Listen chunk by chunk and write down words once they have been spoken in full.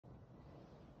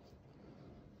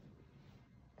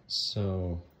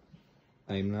So,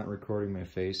 I'm not recording my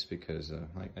face because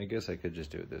I guess I could just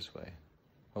do it this way.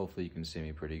 Hopefully you can see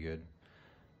me pretty good.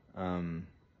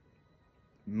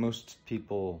 Most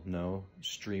people know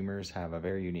streamers have a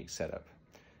very unique setup.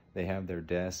 They have their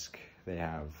desk, they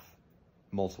have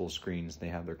multiple screens, they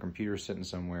have their computer sitting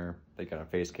somewhere, they got a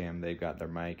face cam, they've got their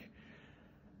mic.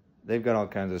 They've got all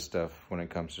kinds of stuff when it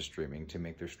comes to streaming to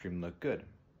make their stream look good.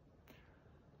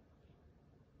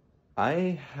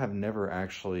 I have never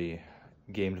actually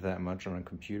gamed that much on a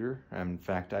computer. In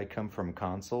fact, I come from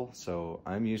console, so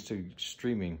I'm used to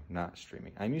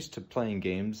I'm used to playing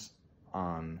games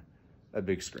on a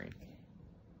big screen,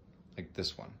 like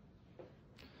this one.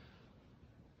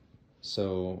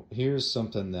 So here's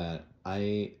something that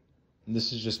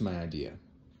this is just my idea.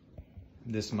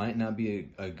 This might not be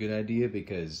a good idea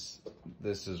because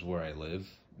this is where I live.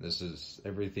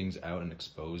 Everything's out and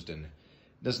exposed and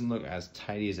it doesn't look as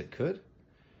tidy as it could.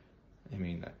 I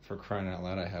mean, for crying out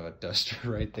loud, I have a duster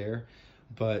right there.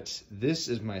 But this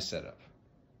is my setup.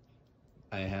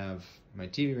 I have my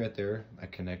TV right there, a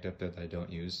connector that I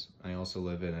don't use. I also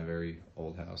live in a very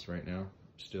old house right now,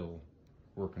 still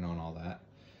working on all that.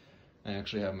 I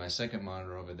actually have my second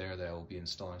monitor over there that I will be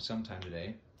installing sometime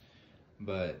today.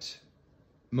 But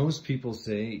most people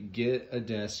say, get a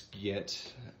desk,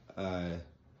 get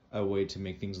a way to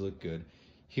make things look good.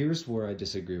 Here's where I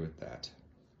disagree with that.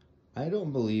 I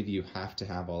don't believe you have to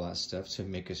have all that stuff to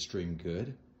make a stream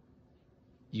good.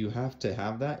 You have to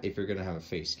have that if you're going to have a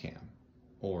face cam.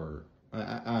 Or,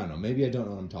 I don't know, maybe I don't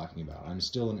know what I'm talking about. I'm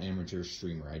still an amateur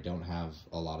streamer. I don't have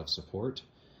a lot of support.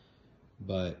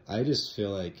 But I just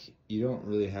feel like you don't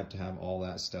really have to have all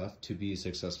that stuff to be a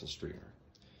successful streamer.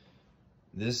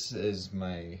 This is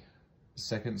my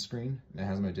second screen. It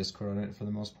has my Discord on it for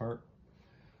the most part.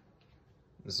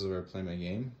 This is where I play my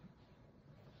game.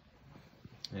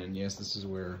 And yes, this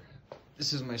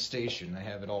is my station. I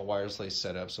have it all wirelessly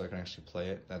set up so I can actually play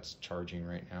it. That's charging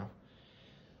right now.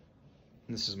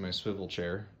 And this is my swivel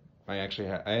chair. I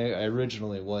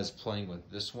originally was playing with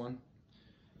this one,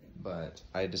 but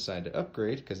I decided to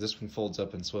upgrade because this one folds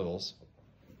up and swivels.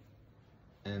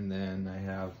 And then I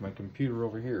have my computer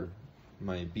over here,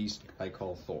 my beast I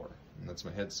call Thor, and that's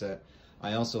my headset.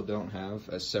 I also don't have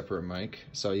a separate mic,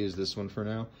 so I use this one for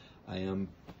now. I am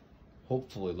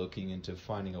hopefully looking into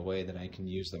finding a way that I can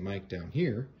use the mic down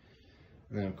here.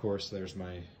 And then of course there's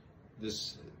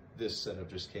this setup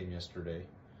just came yesterday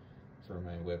for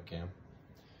my webcam.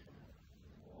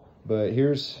 But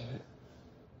here's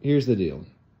the deal.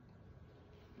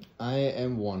 I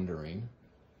am wondering,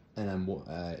 and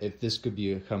if this could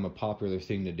become a popular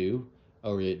thing to do,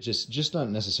 or it just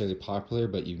not necessarily popular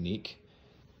but unique.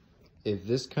 If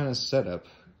this kind of setup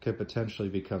could potentially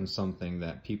become something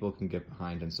that people can get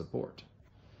behind and support.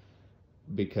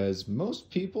 Because most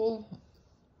people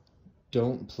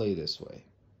don't play this way.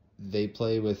 They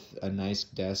play with a nice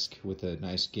desk with a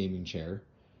nice gaming chair,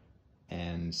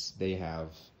 and they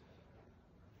have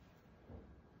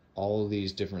all of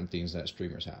these different things that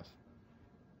streamers have.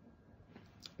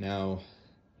 Now,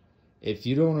 if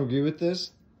you don't agree with this,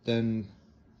 then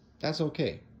that's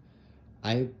okay.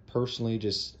 I personally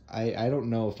I don't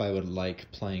know if I would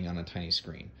like playing on a tiny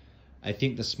screen. I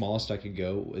think the smallest I could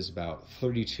go was about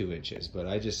 32 inches, but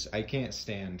I can't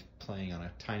stand playing on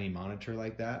a tiny monitor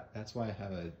like that. That's why I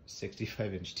have a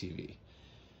 65-inch TV.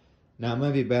 Now, it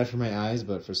might be bad for my eyes,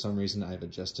 but for some reason I've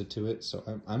adjusted to it, so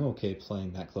I'm okay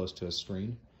playing that close to a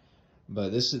screen.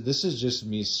 But this is just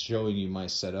me showing you my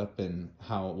setup and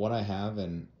what I have,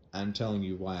 and I'm telling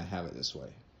you why I have it this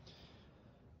way.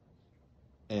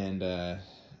 And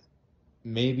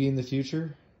maybe in the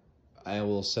future I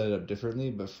will set it up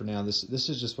differently, but for now this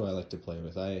is just what I like to play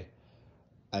with.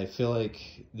 I feel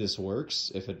like this works.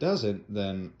 If it doesn't,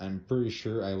 then I'm pretty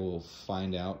sure I will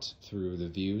find out through the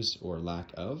views or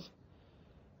lack of.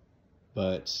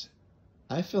 But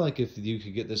I feel like if you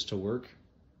could get this to work,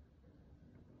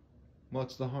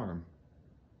 what's the harm?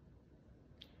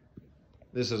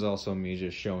 This is also me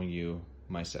just showing you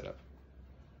my setup.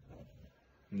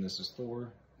 And this is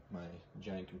Thor, my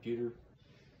giant computer.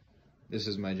 This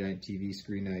is my giant TV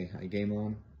screen I game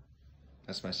on.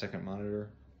 That's my second monitor.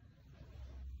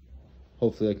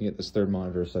 Hopefully I can get this third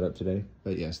monitor set up today.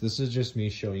 But yes, this is just me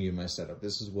showing you my setup.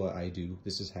 This is what I do.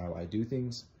 This is how I do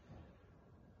things.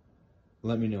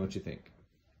 Let me know what you think.